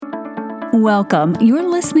Welcome. You're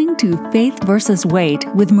listening to Faith vs. Weight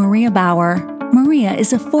with Maria Bauer. Maria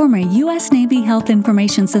is a former U.S. Navy Health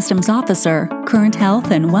Information Systems officer, current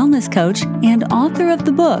health and wellness coach, and author of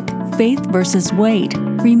the book Faith vs. Weight,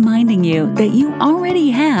 reminding you that you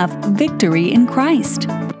already have victory in Christ.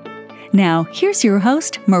 Now, here's your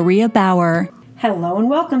host, Maria Bauer. Hello and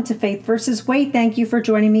welcome to Faith vs. Weight. Thank you for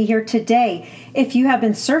joining me here today. If you have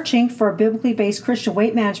been searching for a biblically based Christian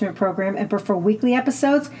weight management program and prefer weekly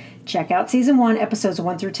episodes, check out Season 1, Episodes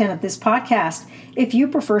 1 through 10 of this podcast. If you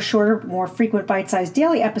prefer shorter, more frequent bite-sized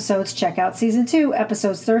daily episodes, check out Season 2,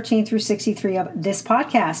 Episodes 13 through 63 of this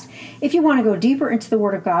podcast. If you want to go deeper into the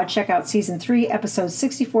Word of God, check out Season 3, Episodes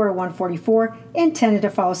 64 to 144, intended to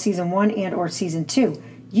follow Season 1 and or Season 2.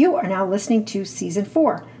 You are now listening to Season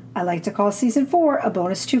 4. I like to call Season 4 a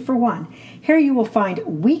bonus 2-for-1. Here you will find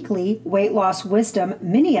weekly weight loss wisdom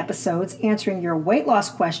mini episodes answering your weight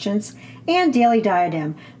loss questions and Daily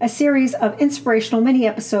Diadem, a series of inspirational mini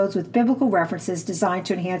episodes with biblical references designed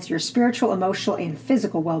to enhance your spiritual, emotional, and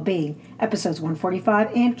physical well-being, episodes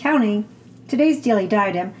 145 and counting. Today's Daily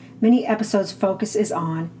Diadem mini episode's focus is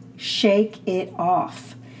on Shake It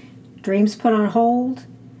Off. Dreams put on hold,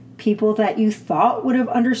 people that you thought would have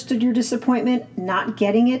understood your disappointment not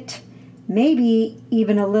getting it, maybe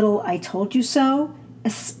even a little I told you so,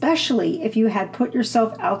 especially if you had put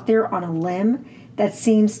yourself out there on a limb that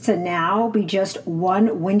seems to now be just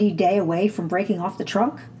one windy day away from breaking off the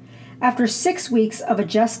trunk. After 6 weeks of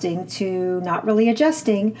adjusting to not really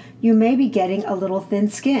adjusting, you may be getting a little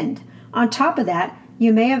thin-skinned. On top of that,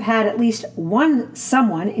 you may have had at least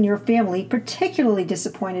someone in your family particularly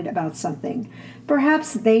disappointed about something.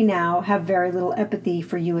 Perhaps they now have very little empathy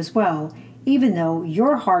for you as well, even though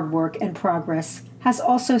your hard work and progress has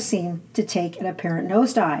also seemed to take an apparent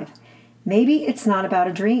nosedive. Maybe it's not about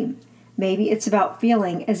a dream. Maybe it's about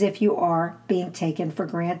feeling as if you are being taken for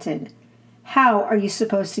granted. How are you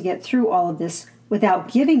supposed to get through all of this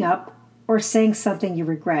without giving up or saying something you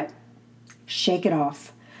regret? Shake it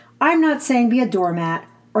off. I'm not saying be a doormat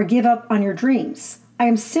or give up on your dreams. I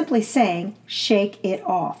am simply saying shake it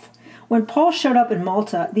off. When Paul showed up in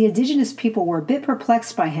Malta, the indigenous people were a bit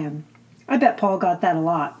perplexed by him. I bet Paul got that a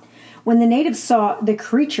lot. When the natives saw the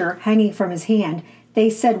creature hanging from his hand,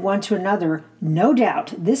 they said one to another, "No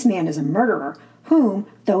doubt this man is a murderer, whom,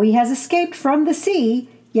 though he has escaped from the sea,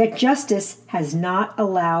 yet justice has not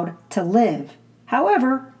allowed to live."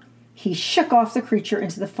 However, he shook off the creature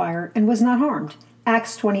into the fire and was not harmed.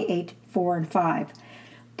 Acts 28, 4 and 5.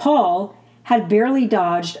 Paul had barely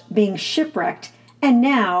dodged being shipwrecked, and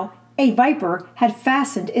now a viper had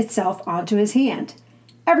fastened itself onto his hand.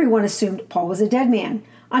 Everyone assumed Paul was a dead man.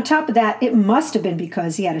 On top of that, it must have been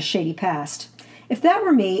because he had a shady past. If that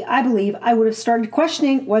were me, I believe I would have started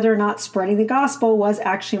questioning whether or not spreading the gospel was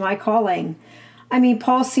actually my calling. I mean,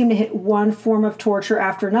 Paul seemed to hit one form of torture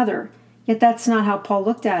after another, yet that's not how Paul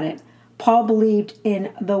looked at it. Paul believed in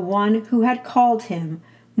the one who had called him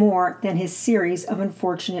more than his series of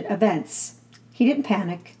unfortunate events. He didn't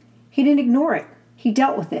panic. He didn't ignore it. He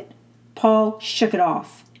dealt with it. Paul shook it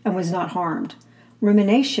off and was not harmed.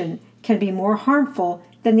 Rumination can be more harmful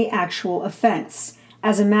than the actual offense.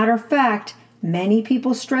 As a matter of fact, many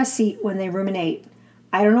people stress eat when they ruminate.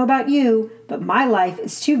 I don't know about you, but my life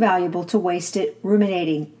is too valuable to waste it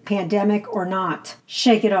ruminating, pandemic or not.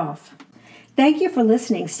 Shake it off. Thank you for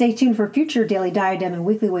listening. Stay tuned for future Daily Diadem and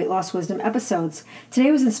weekly weight loss wisdom episodes.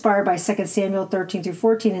 Today was inspired by 2 Samuel 13 through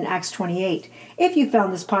 14 and Acts 28. If you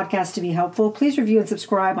found this podcast to be helpful, please review and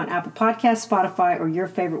subscribe on Apple Podcasts, Spotify, or your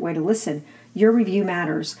favorite way to listen. Your review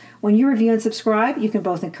matters. When you review and subscribe, you can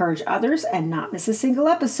both encourage others and not miss a single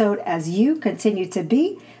episode as you continue to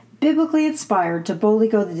be biblically inspired to boldly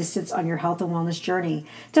go the distance on your health and wellness journey.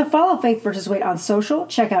 To follow Faith vs. Weight on social,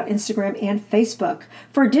 check out Instagram and Facebook.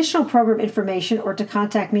 For additional program information or to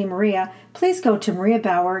contact me, Maria, please go to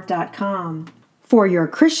mariabauer.com. For your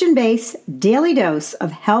Christian-based daily dose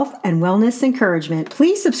of health and wellness encouragement,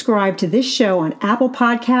 please subscribe to this show on Apple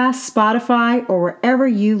Podcasts, Spotify, or wherever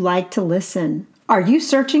you like to listen. Are you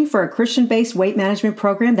searching for a Christian-based weight management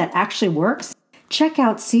program that actually works? Check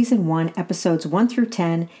out Season 1, Episodes 1 through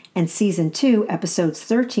 10, and Season 2, Episodes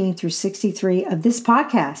 13 through 63 of this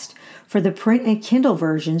podcast. For the print and Kindle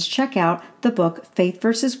versions, check out the book Faith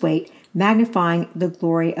vs. Weight, Magnifying the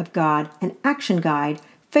Glory of God, an action guide,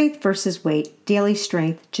 Faith vs. Weight, Daily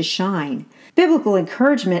Strength to Shine. Biblical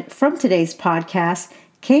encouragement from today's podcast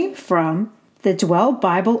came from the Dwell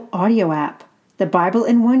Bible audio app, the Bible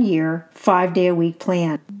in 1 year, 5-day-a-week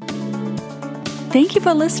plan. Thank you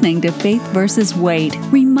for listening to Faith vs. Weight,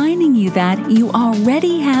 reminding you that you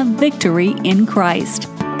already have victory in Christ.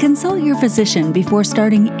 Consult your physician before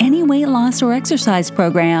starting any weight loss or exercise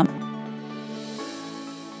program.